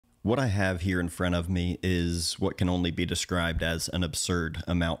What I have here in front of me is what can only be described as an absurd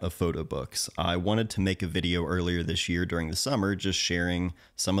amount of photo books. I wanted to make a video earlier this year during the summer just sharing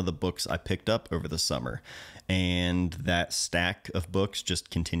some of the books I picked up over the summer. And that stack of books just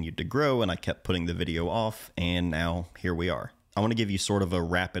continued to grow and I kept putting the video off, and now here we are. I want to give you sort of a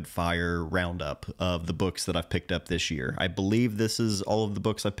rapid fire roundup of the books that I've picked up this year. I believe this is all of the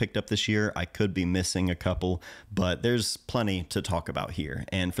books I picked up this year. I could be missing a couple, but there's plenty to talk about here.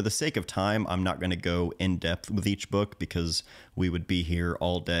 And for the sake of time, I'm not going to go in depth with each book because we would be here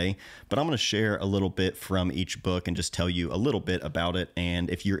all day, but I'm going to share a little bit from each book and just tell you a little bit about it. And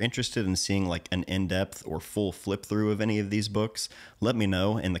if you're interested in seeing like an in-depth or full flip through of any of these books, let me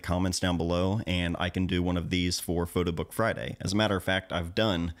know in the comments down below and I can do one of these for Photo Book Friday. As a matter of fact, I've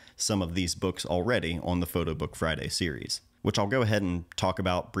done some of these books already on the Photo Book Friday series, which I'll go ahead and talk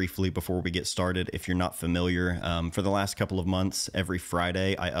about briefly before we get started. If you're not familiar, for the last couple of months, every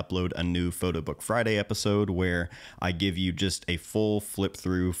Friday, I upload a new Photo Book Friday episode where I give you just a full flip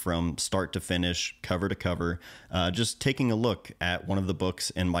through from start to finish, cover to cover, just taking a look at one of the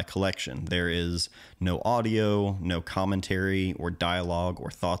books in my collection. There is no audio, no commentary or dialogue or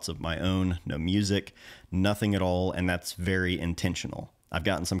thoughts of my own, no music, nothing at all, and that's very intentional. I've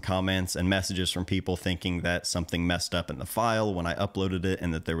gotten some comments and messages from people thinking that something messed up in the file when I uploaded it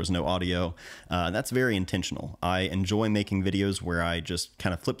and that there was no audio. That's very intentional. I enjoy making videos where I just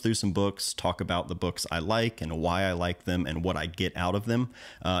kind of flip through some books, talk about the books I like and why I like them and what I get out of them.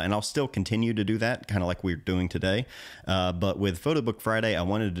 And I'll still continue to do that, kind of like we're doing today. But with Photo Book Friday, I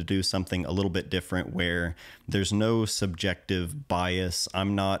wanted to do something a little bit different where there's no subjective bias.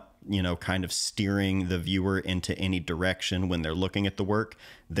 I'm not kind of steering the viewer into any direction when they're looking at the work.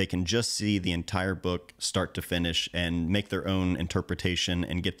 They can just see the entire book start to finish and make their own interpretation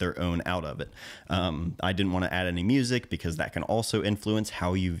and get their own out of it. I didn't want to add any music because that can also influence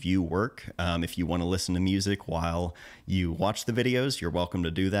how you view work. If you want to listen to music while you watch the videos, you're welcome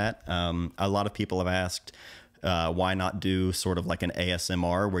to do that. A lot of people have asked, why not do sort of like an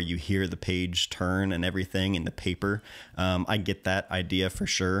ASMR where you hear the page turn and everything in the paper? I get that idea for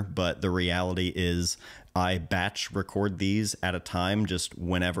sure, but the reality is I batch record these at a time just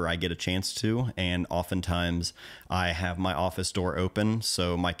whenever I get a chance to, and oftentimes I have my office door open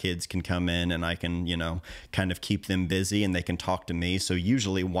so my kids can come in and I can, kind of keep them busy and they can talk to me. So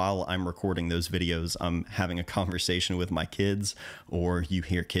usually while I'm recording those videos, I'm having a conversation with my kids, or you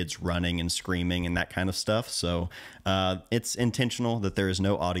hear kids running and screaming and that kind of stuff. So it's intentional that there is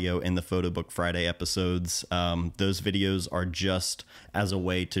no audio in the Photo Book Friday episodes. Those videos are just as a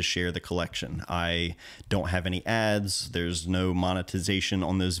way to share the collection. I don't have any ads. There's no monetization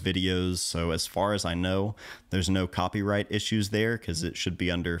on those videos. So as far as I know, there's no copyright issues there because it should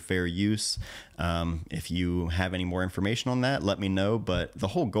be under fair use. If you have any more information on that, let me know. But the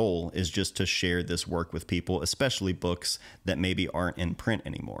whole goal is just to share this work with people, especially books that maybe aren't in print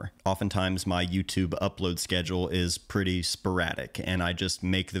anymore. Oftentimes my YouTube upload schedule is pretty sporadic and I just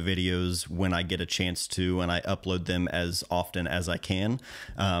make the videos when I get a chance to and I upload them as often as I can.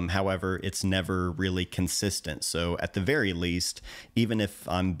 However, it's never really consistent. So at the very least, even if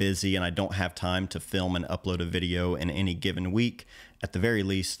I'm busy and I don't have time to film and upload a video in any given week, at the very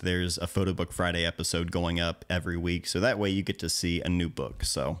least, there's a Photo Book Friday episode going up every week, so that way you get to see a new book.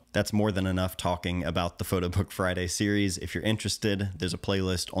 So that's more than enough talking about the Photo Book Friday series. If you're interested, there's a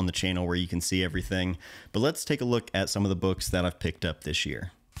playlist on the channel where you can see everything. But let's take a look at some of the books that I've picked up this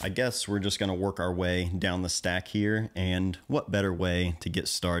year. I guess we're just going to work our way down the stack here, and what better way to get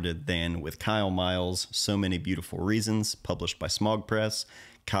started than with Kyle Myles' So Many Beautiful Reasons, published by Smog Press.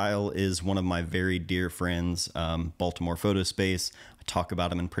 Kyle is one of my very dear friends, Baltimore Photo Space. I talk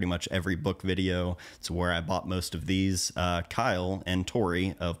about him in pretty much every book video. It's where I bought most of these. Kyle and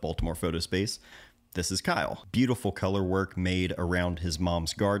Tori of Baltimore Photo Space. This is Kyle. Beautiful color work made around his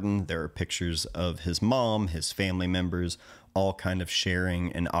mom's garden. There are pictures of his mom, his family members, all kind of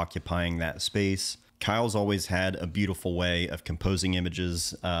sharing and occupying that space. Kyle's always had a beautiful way of composing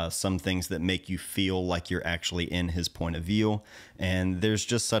images, some things that make you feel like you're actually in his point of view, and there's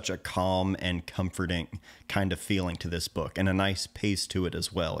just such a calm and comforting kind of feeling to this book, and a nice pace to it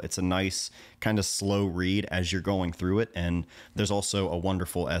as well. It's a nice kind of slow read as you're going through it, and there's also a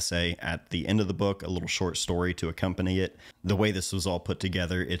wonderful essay at the end of the book, a little short story to accompany it. The way this was all put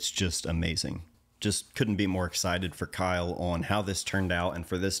together, it's just amazing. Just couldn't be more excited for Kyle on how this turned out and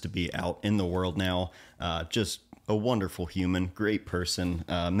for this to be out in the world now. Just a wonderful human, great person.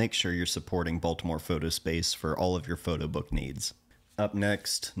 Make sure you're supporting Baltimore Photo Space for all of your photo book needs. Up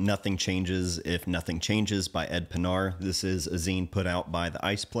next, Nothing Changes If Nothing Changes by Ed Panar. This is a zine put out by the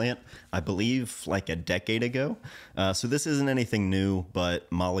Ice Plant, I believe like a decade ago. So this isn't anything new,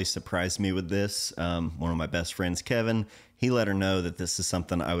 but Molly surprised me with this. One of my best friends, Kevin, he let her know that this is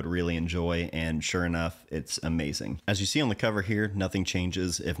something I would really enjoy, and sure enough, it's amazing. As you see on the cover here, Nothing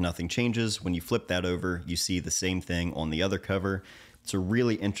Changes If Nothing Changes. When you flip that over, you see the same thing on the other cover. It's a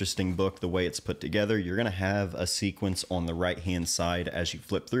really interesting book, the way it's put together. You're going to have a sequence on the right-hand side as you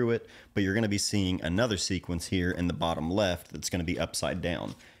flip through it, but you're going to be seeing another sequence here in the bottom left that's going to be upside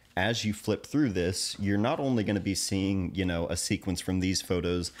down. As you flip through this, you're not only going to be seeing, a sequence from these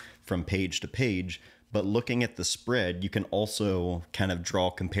photos from page to page, but looking at the spread, you can also kind of draw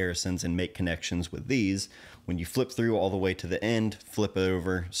comparisons and make connections with these. When you flip through all the way to the end, flip it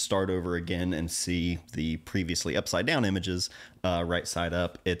over, start over again, and see the previously upside down images right side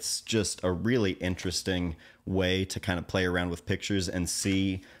up. It's just a really interesting way to kind of play around with pictures and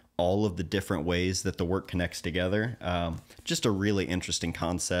see all of the different ways that the work connects together. Just a really interesting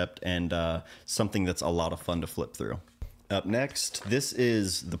concept, and something that's a lot of fun to flip through. Up next, this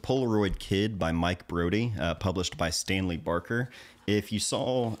is The Polaroid Kid by Mike Brodie, published by Stanley Barker. If you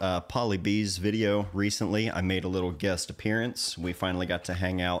saw Polly B's video recently, I made a little guest appearance. We finally got to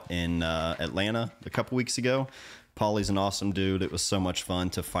hang out in Atlanta a couple weeks ago. Polly's an awesome dude. It was so much fun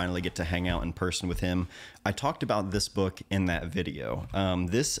to finally get to hang out in person with him. I talked about this book in that video.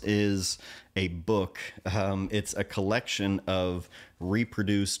 This is a book. It's a collection of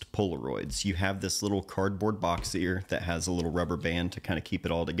reproduced Polaroids. You have this little cardboard box here that has a little rubber band to kind of keep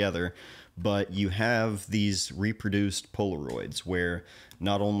it all together, but you have these reproduced Polaroids where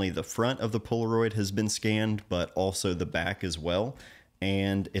not only the front of the Polaroid has been scanned, but also the back as well.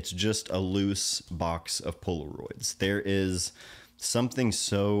 And it's just a loose box of Polaroids. There is something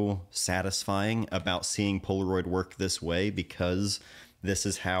so satisfying about seeing Polaroid work this way, because this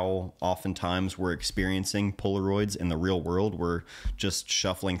is how oftentimes we're experiencing Polaroids in the real world. We're just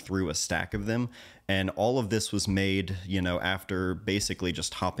shuffling through a stack of them. And all of this was made, after basically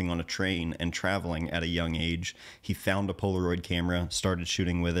just hopping on a train and traveling at a young age. He found a Polaroid camera, started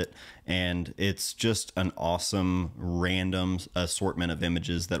shooting with it, and it's just an awesome random assortment of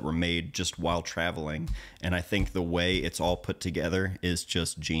images that were made just while traveling. And I think the way it's all put together is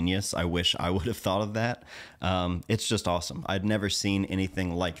just genius. I wish I would have thought of that. It's just awesome. I'd never seen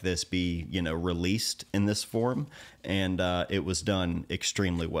anything like this be, released in this form, and it was done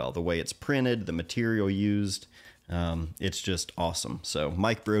extremely well. The way it's printed, the material used, it's just awesome. So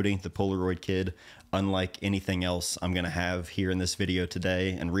Mike Brodie, The Polaroid Kid, unlike anything else I'm going to have here in this video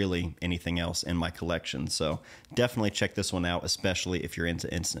today, and really anything else in my collection. So definitely check this one out, especially if you're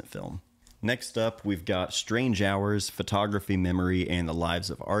into instant film. Next up, we've got Strange Hours, Photography, Memory, and the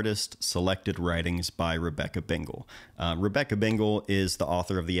Lives of Artists, Selected Writings by Rebecca Bengal. Rebecca Bengal is the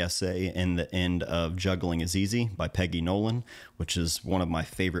author of the essay In the End of Juggling is Easy by Peggy Nolan, which is one of my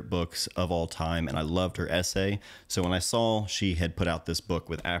favorite books of all time, and I loved her essay. So when I saw she had put out this book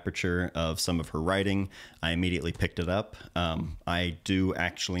with Aperture of some of her writing, I immediately picked it up. I do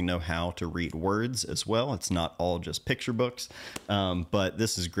actually know how to read words as well. It's not all just picture books, but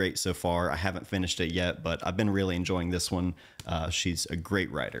this is great so far. I haven't finished it yet, but I've been really enjoying this one. She's a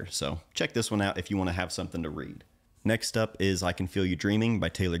great writer, so check this one out if you want to have something to read. Next up is I Can Feel You Dreaming by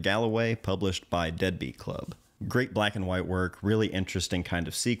Taylor Galloway, published by Deadbeat Club. Great black and white work, really interesting kind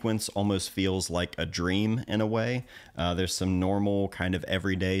of sequence, almost feels like a dream in a way. There's some normal kind of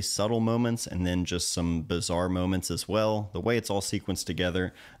everyday subtle moments, and then just some bizarre moments as well. The way it's all sequenced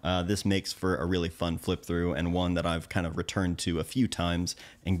together, this makes for a really fun flip through, and one that I've kind of returned to a few times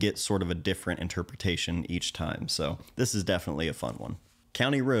and get sort of a different interpretation each time. So this is definitely a fun one.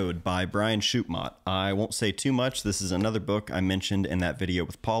 County Road by Bryan Schutmaat. I won't say too much. This is another book I mentioned in that video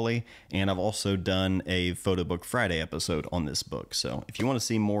with Polly, and I've also done a Photo Book Friday episode on this book. So if you want to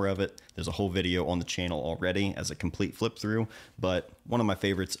see more of it, there's a whole video on the channel already as a complete flip through, but one of my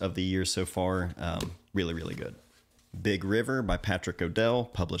favorites of the year so far. Really, really good. Big River by Patrick O'Dell,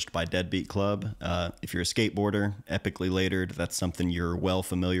 published by Deadbeat Club. If you're a skateboarder, epically latered, that's something you're well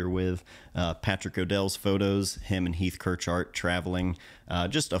familiar with. Patrick O'Dell's photos, him and Heath Kirchart traveling,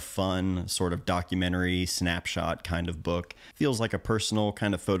 just a fun sort of documentary snapshot kind of book. Feels like a personal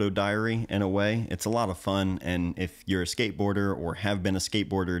kind of photo diary in a way. It's a lot of fun, and if you're a skateboarder or have been a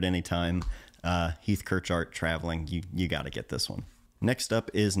skateboarder at any time, Heath Kirchart traveling, you got to get this one. Next up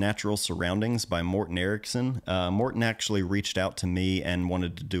is Natural Surroundings by Morten Eriksen. Morten actually reached out to me and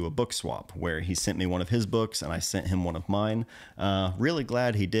wanted to do a book swap where he sent me one of his books and I sent him one of mine. Really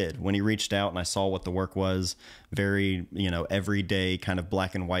glad he did. When he reached out and I saw what the work was, very, everyday kind of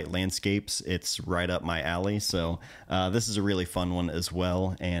black and white landscapes, it's right up my alley. So this is a really fun one as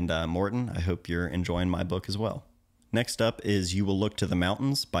well. And Morten, I hope you're enjoying my book as well. Next up is You Will Look to the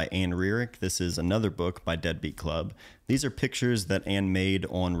Mountains by Anne Rearick. This is another book by Deadbeat Club. These are pictures that Anne made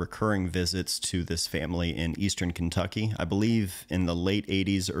on recurring visits to this family in eastern Kentucky. I believe in the late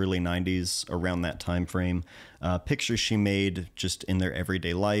 80s, early 90s, around that time frame. Pictures she made just in their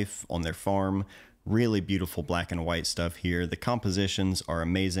everyday life, on their farm. Really beautiful black and white stuff here. The compositions are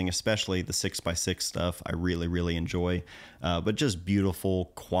amazing, especially the 6x6 stuff I really enjoy. But just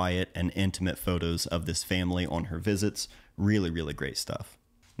beautiful, quiet, and intimate photos of this family on her visits. Really great stuff.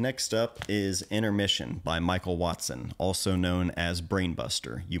 Next up is Intermission by Michael Watson, also known as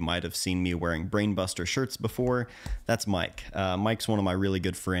Brainbuster. You might have seen me wearing Brainbuster shirts before. That's Mike. Mike's one of my really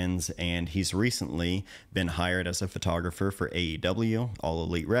good friends, and he's recently been hired as a photographer for AEW, All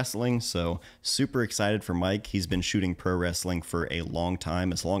Elite Wrestling, so super excited for Mike. He's been shooting pro wrestling for a long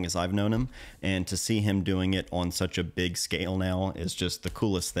time, as long as I've known him, and to see him doing it on such a big scale now is just the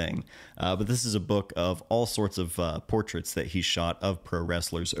coolest thing. But this is a book of all sorts of portraits that he's shot of pro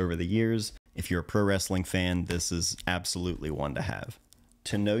wrestlers over the years. If you're a pro wrestling fan, this is absolutely one to have.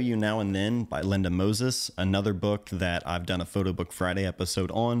 To Know You Now and Then by Linda Moses, another book that I've done a Photo Book Friday episode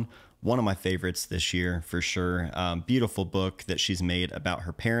on. One of my favorites this year, for sure. Beautiful book that she's made about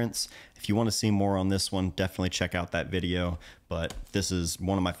her parents. If you want to see more on this one, definitely check out that video, but this is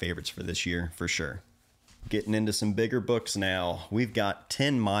one of my favorites for this year, for sure. Getting into some bigger books now, we've got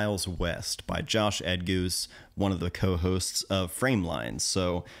 10 Miles West by Josh Edgoose, one of the co-hosts of Framelines.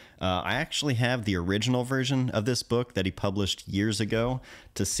 So I actually have the original version of this book that he published years ago.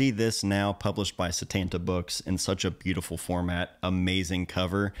 To see this now published by Setanta Books in such a beautiful format, amazing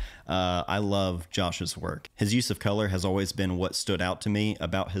cover. I love Josh's work. His use of color has always been what stood out to me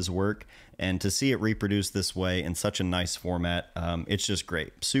about his work, and to see it reproduced this way in such a nice format, it's just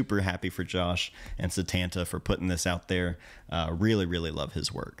great. Super happy for Josh and Setanta for putting this out there. Really love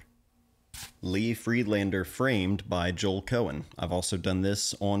his work. Lee Friedlander Framed by Joel Coen. I've also done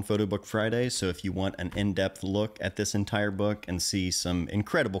this on Photo Book Friday, so if you want an in-depth look at this entire book and see some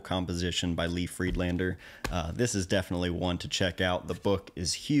incredible composition by Lee Friedlander, this is definitely one to check out. The book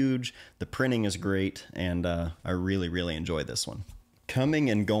is huge, the printing is great, and I really enjoy this one. Coming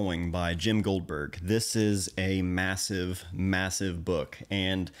and Going by Jim Goldberg. This is a massive book,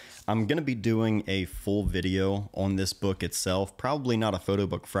 and I'm going to be doing a full video on this book itself. Probably not a Photo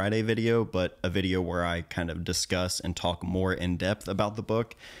Book Friday video, but a video where I kind of discuss and talk more in depth about the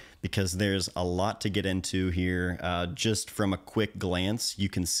book, because there's a lot to get into here. Just from a quick glance, you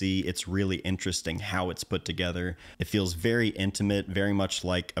can see it's really interesting how it's put together. It feels very intimate, very much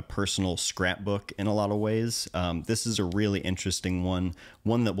like a personal scrapbook in a lot of ways. This is a really interesting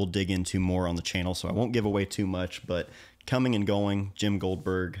one that we'll dig into more on the channel, so I won't give away too much, but Coming and Going, Jim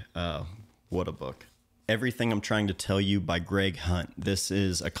Goldberg, what a book. Everything I'm Trying to Tell You by Greg Hunt. This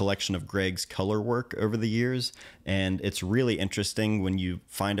is a collection of Greg's color work over the years, and it's really interesting when you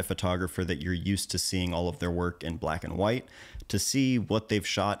find a photographer that you're used to seeing all of their work in black and white, to see what they've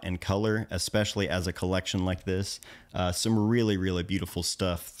shot in color, especially as a collection like this. Some really beautiful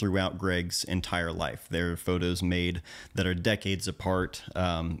stuff throughout Greg's entire life. There are photos made that are decades apart.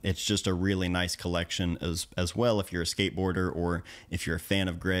 It's just a really nice collection as well if you're a skateboarder or if you're a fan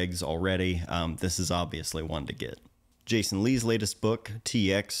of Greg's already. This is obviously one to get. Jason Lee's latest book,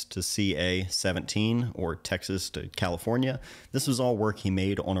 TX to CA 17, or Texas to California. This was all work he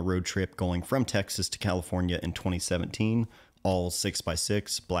made on a road trip going from Texas to California in 2017. All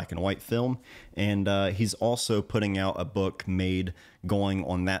 6x6 black and white film, and he's also putting out a book made going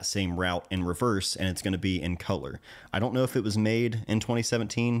on that same route in reverse, and it's going to be in color. I don't know if it was made in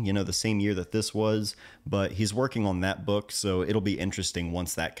 2017, the same year that this was, but he's working on that book, so it'll be interesting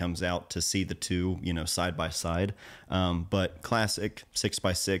once that comes out to see the two, side by side. But classic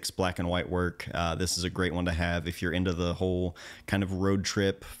 6x6 black and white work. This is a great one to have if you're into the whole kind of road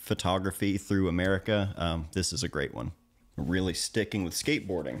trip photography through America. This is a great one. Really sticking with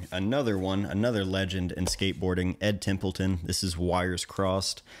skateboarding. Another legend in skateboarding, Ed Templeton. This is Wires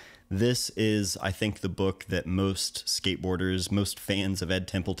Crossed. This is, I think, the book that most skateboarders, most fans of Ed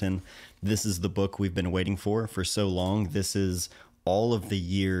Templeton, this is the book we've been waiting for so long. This is all of the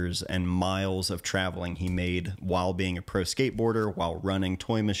years and miles of traveling he made while being a pro skateboarder, while running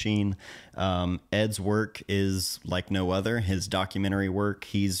Toy Machine. Ed's work is like no other. His documentary work,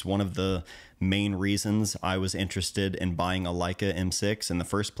 he's one of the main reasons I was interested in buying a Leica M6 in the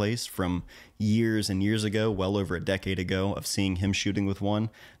first place, from years and years ago, well over a decade ago, of seeing him shooting with one.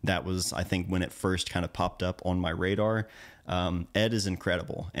 That was, I think, when it first kind of popped up on my radar. Ed is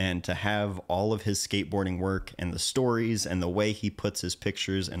incredible, and to have all of his skateboarding work and the stories and the way he puts his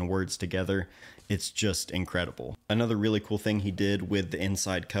pictures and words together, it's just incredible. Another really cool thing he did with the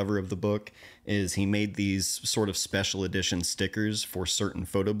inside cover of the book is he made these sort of special edition stickers for certain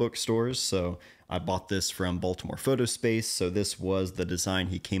photo book stores. So I bought this from Baltimore Photo Space, so this was the design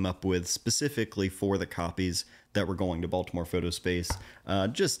he came up with specifically for the copies that were going to Baltimore Photo Space.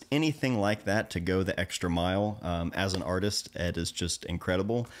 Just anything like that to go the extra mile. As an artist, Ed is just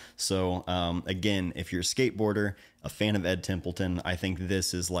incredible. So again, if you're a skateboarder, a fan of Ed Templeton, I think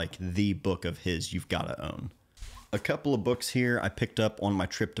this is like the book of his you've got to own. A couple of books here I picked up on my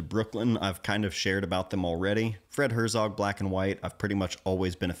trip to Brooklyn. I've kind of shared about them already. Fred Herzog, Black and White. I've pretty much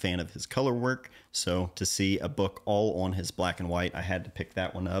always been a fan of his color work, so to see a book all on his black and white, I had to pick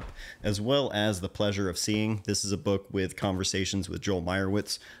that one up, as well as The Pleasure of Seeing. This is a book with conversations with Joel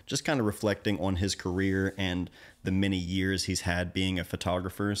Meyerowitz, just kind of reflecting on his career and the many years he's had being a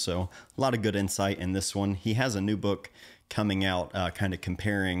photographer, so a lot of good insight in this one. He has a new book coming out kind of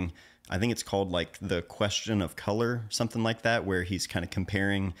comparing, I think it's called like The Question of Color, something like that, where he's kind of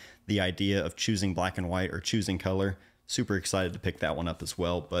comparing the idea of choosing black and white or choosing color. Super excited to pick that one up as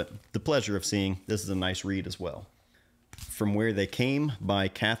well, but The Pleasure of Seeing, this is a nice read as well. From Where They Came by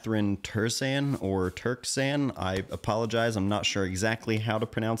Katherine Turczan or Turczan. I apologize, I'm not sure exactly how to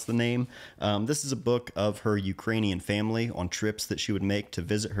pronounce the name. This is a book of her Ukrainian family on trips that she would make to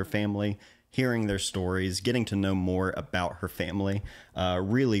visit her family, hearing their stories, getting to know more about her family.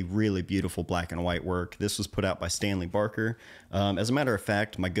 Really, really beautiful black and white work. This was put out by Stanley Barker. As a matter of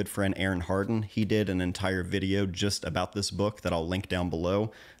fact, my good friend Aaron Harden, he did an entire video just about this book that I'll link down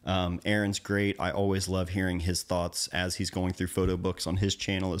below. Aaron's great. I always love hearing his thoughts as he's going through photo books on his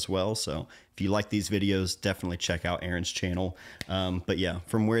channel as well. So if you like these videos, definitely check out Aaron's channel. But yeah,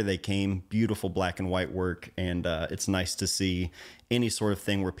 From Where They Came, beautiful black and white work. And it's nice to see any sort of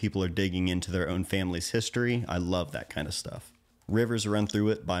thing where people are digging into their own family's history. I love that kind of stuff. Rivers Run Through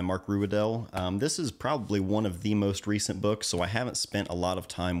It by Mark Ruwedel. This is probably one of the most recent books, so I haven't spent a lot of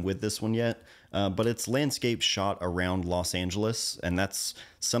time with this one yet, but it's landscapes shot around Los Angeles, and that's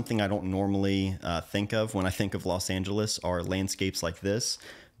something I don't normally think of when I think of Los Angeles, are landscapes like this,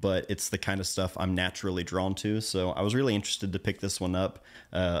 but it's the kind of stuff I'm naturally drawn to, so I was really interested to pick this one up.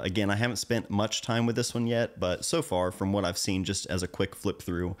 Again, I haven't spent much time with this one yet, but so far, from what I've seen just as a quick flip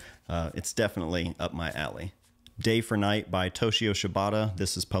through, it's definitely up my alley. Day for Night by Toshio Shibata.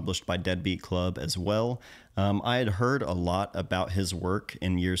 This is published by Deadbeat Club as well. I had heard a lot about his work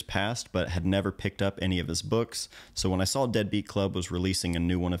in years past, but had never picked up any of his books. So when I saw Deadbeat Club was releasing a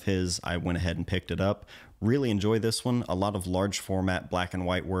new one of his, I went ahead and picked it up. Really enjoy this one. A lot of large format black and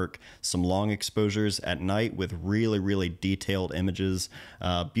white work, some long exposures at night with really, really detailed images,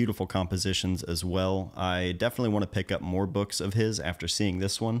 beautiful compositions as well. I definitely want to pick up more books of his after seeing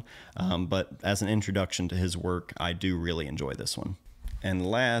this one, but as an introduction to his work, I do really enjoy this one. And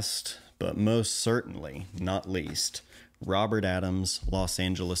last, but most certainly not least, Robert Adams' Los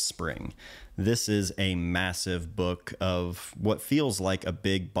Angeles Spring. This is a massive book of what feels like a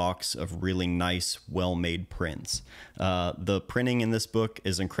big box of really nice, well-made prints. The printing in this book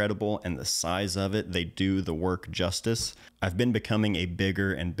is incredible, and the size of it, they do the work justice. I've been becoming a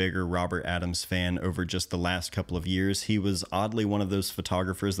bigger and bigger Robert Adams fan over just the last couple of years. He was oddly one of those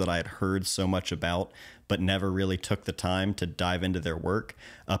photographers that I had heard so much about, but never really took the time to dive into their work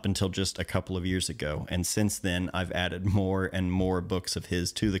up until just a couple of years ago. And since then, I've added more and more books of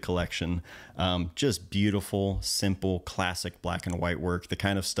his to the collection. Just beautiful, simple, classic black and white work, the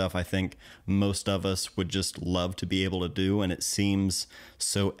kind of stuff I think most of us would just love to be able to do, and it seems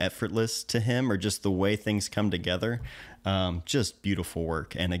so effortless to him, or just the way things come together. Just beautiful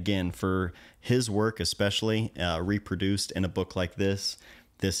work. And again, for his work especially, reproduced in a book like this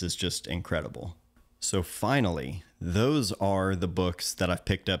is just incredible. So finally, those are the books that I've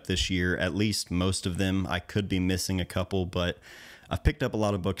picked up this year, at least most of them. I could be missing a couple, but I've picked up a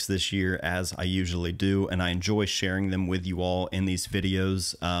lot of books this year, as I usually do, and I enjoy sharing them with you all in these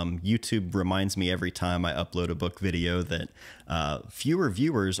videos. YouTube reminds me every time I upload a book video that fewer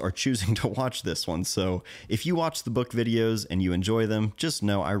viewers are choosing to watch this one. So if you watch the book videos and you enjoy them, just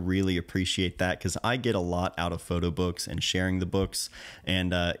know I really appreciate that, because I get a lot out of photo books and sharing the books,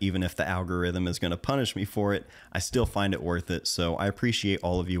 and even if the algorithm is going to punish me for it, I still find it worth it. So I appreciate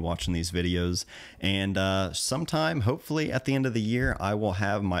all of you watching these videos, and sometime, hopefully at the end of the year, here, I will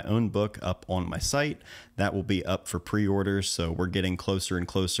have my own book up on my site. That will be up for pre-orders, so we're getting closer and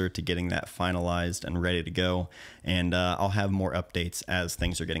closer to getting that finalized and ready to go. And I'll have more updates as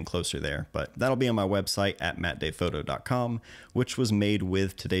things are getting closer there. But that'll be on my website at mattdayphoto.com, which was made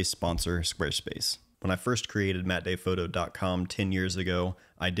with today's sponsor, Squarespace. When I first created mattdayphoto.com 10 years ago,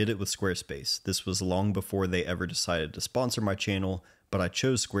 I did it with Squarespace. This was long before they ever decided to sponsor my channel, but I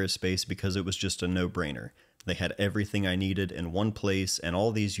chose Squarespace because it was just a no-brainer. They had everything I needed in one place, and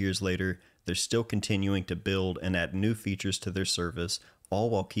all these years later, they're still continuing to build and add new features to their service,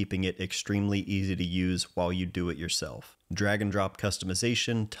 all while keeping it extremely easy to use while you do it yourself. Drag and drop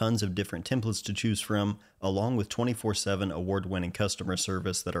customization, tons of different templates to choose from, along with 24/7 award-winning customer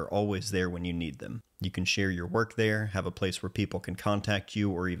service that are always there when you need them. You can share your work there, have a place where people can contact you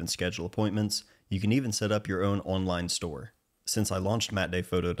or even schedule appointments. You can even set up your own online store. Since I launched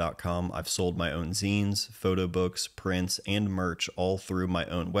mattdayphoto.com, I've sold my own zines, photo books, prints, and merch all through my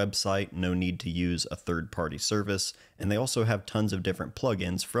own website, no need to use a third-party service, and they also have tons of different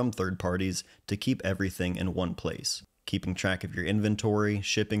plugins from third parties to keep everything in one place. Keeping track of your inventory,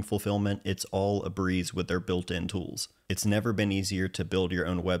 shipping fulfillment, it's all a breeze with their built-in tools. It's never been easier to build your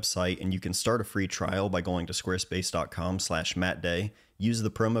own website, and you can start a free trial by going to squarespace.com/mattday. Use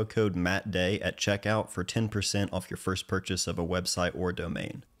the promo code MattDay at checkout for 10% off your first purchase of a website or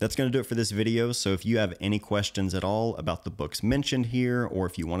domain. That's going to do it for this video, so if you have any questions at all about the books mentioned here, or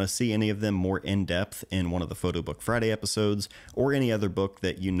if you want to see any of them more in-depth in one of the Photo Book Friday episodes, or any other book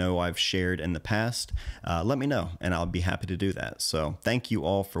that you know I've shared in the past, let me know, and I'll be happy to do that. So thank you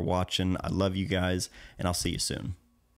all for watching. I love you guys, and I'll see you soon.